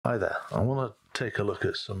Hi there, I want to take a look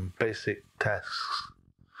at some basic tasks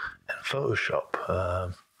in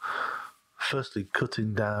Photoshop. Firstly,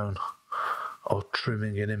 cutting down or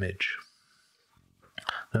trimming an image.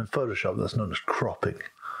 Now in Photoshop that's known as cropping,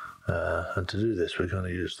 and to do this we're going to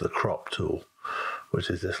use the crop tool, which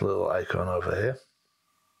is this little icon over here.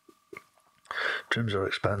 Trims or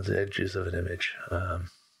expands the edges of an image.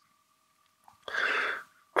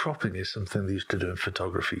 Cropping is something they used to do in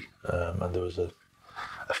photography, and there was a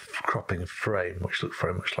cropping frame which looked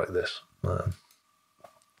very much like this.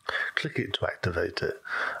 Click it to activate it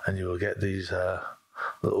and you will get these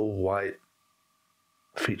little white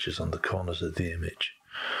features on the corners of the image.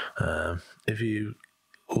 If you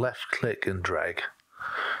left click and drag,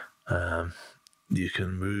 you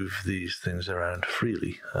can move these things around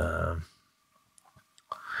freely,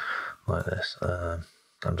 like this.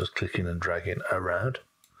 I'm just clicking and dragging around.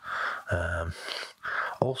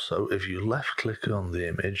 Also, if you left click on the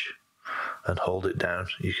image and hold it down,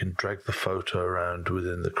 you can drag the photo around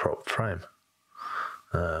within the crop frame.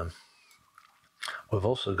 We've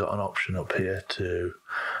also got an option up here to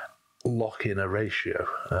lock in a ratio.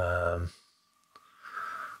 Now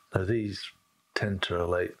these tend to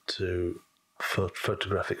relate to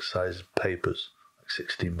photographic size papers, like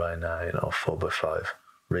 16:9 or 4:5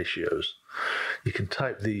 ratios. You can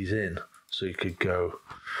type these in, so you could go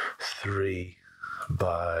 3:2,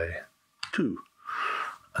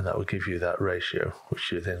 and that will give you that ratio,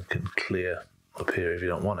 which you then can clear up here if you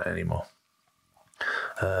don't want it anymore.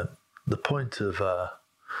 The point of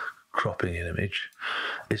cropping an image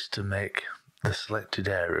is to make the selected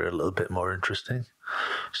area a little bit more interesting.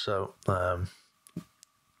 So I'm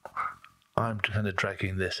kind of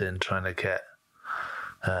dragging this in, trying to get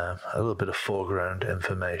a little bit of foreground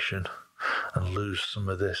information and lose some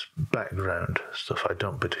of this background stuff I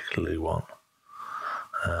don't particularly want.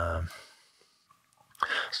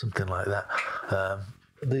 Something like that.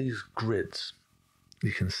 These grids,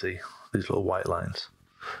 you can see these little white lines,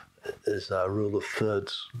 is a rule of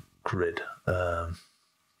thirds grid. The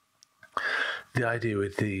idea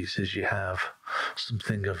with these is you have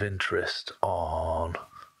something of interest on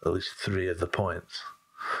at least 3 of the points.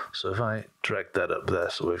 So if I drag that up there,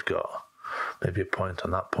 so we've got maybe a point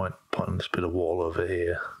on that point on this bit of wall over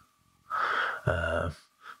here,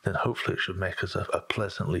 then hopefully it should make us a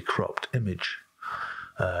pleasantly cropped image.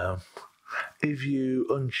 If you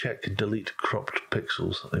uncheck delete cropped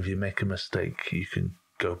pixels, if you make a mistake, you can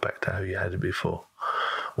go back to how you had it before.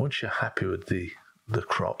 Once you're happy with the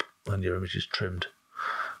crop and your image is trimmed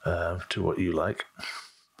to what you like,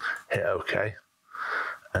 hit OK,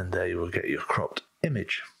 and there you will get your cropped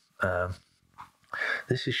image.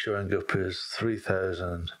 This is showing up as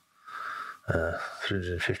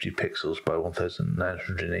 3,350 pixels by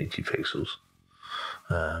 1,980 pixels,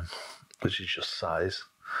 which is just size.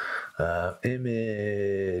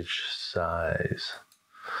 Image size.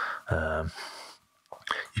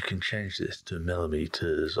 You can change this to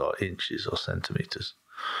millimeters or inches or centimeters.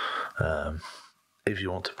 If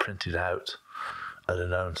you want to print it out at a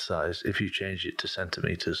known size, if you change it to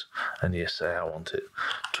centimeters and you say I want it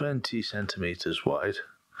 20 centimeters wide,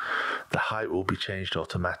 the height will be changed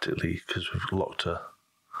automatically because we've locked a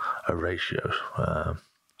ratio,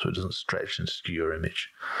 so it doesn't stretch and skew your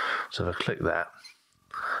image. So if I click that,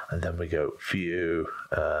 and then we go view,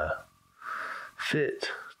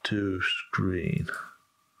 fit to screen,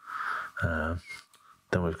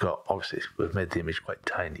 then we've got, obviously we've made the image quite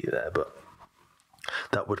tiny there, but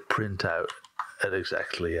that would print out at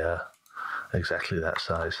exactly that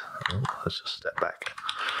size. Let's just step back.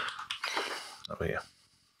 There we go.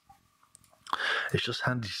 It's just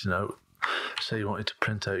handy to know, say you wanted to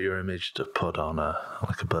print out your image to put on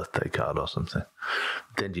like a birthday card or something,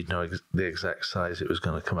 then you'd know the exact size it was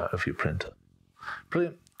going to come out of your printer.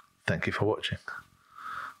 Brilliant. Thank you for watching.